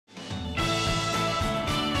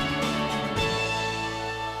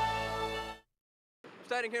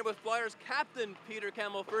standing here with Flyers Captain Peter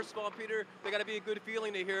Campbell. First of all, Peter, they got to be a good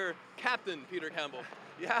feeling to hear Captain Peter Campbell.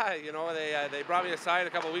 Yeah, you know, they brought me aside a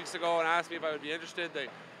couple of weeks ago and asked me if I would be interested. They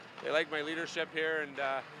like my leadership here, and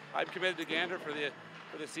I'm committed to Gander for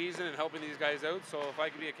the season and helping these guys out. So if I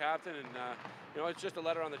could be a captain, and you know, it's just a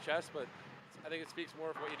letter on the chest, but I think it speaks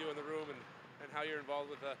more for what you do in the room and how you're involved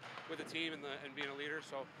with the team and being a leader.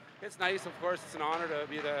 So it's nice, of course. It's an honor to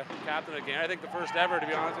be the captain again. I think the first ever, to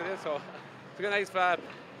be honest with you. So it's a nice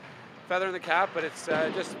feather in the cap, but it's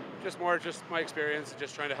just my experience and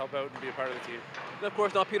just trying to help out and be a part of the team. And of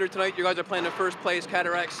course, now Peter, tonight you guys are playing the first place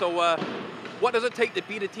Cataracts. So what does it take to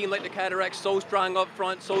beat a team like the Cataracts, so strong up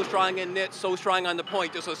front, so strong in net, so strong on the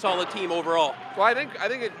point, just a solid team overall? Well, I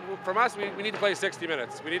think from us, we need to play 60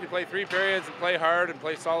 minutes. We need to play 3 periods and play hard and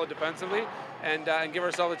play solid defensively and give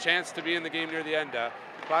ourselves a chance to be in the game near the end.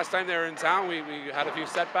 Last time they were in town, we had a few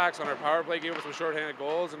setbacks on our power play, gave us some shorthanded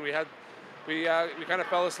goals, and we kind of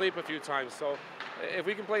fell asleep a few times. So if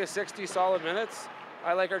we can play a 60 solid minutes,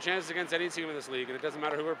 I like our chances against any team in this league, and it doesn't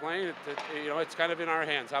matter who we're playing. You know, it's kind of in our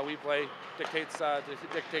hands. How we play dictates the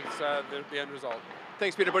end result.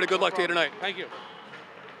 Thanks, Peter. Buddy, good luck to you tonight. Thank you.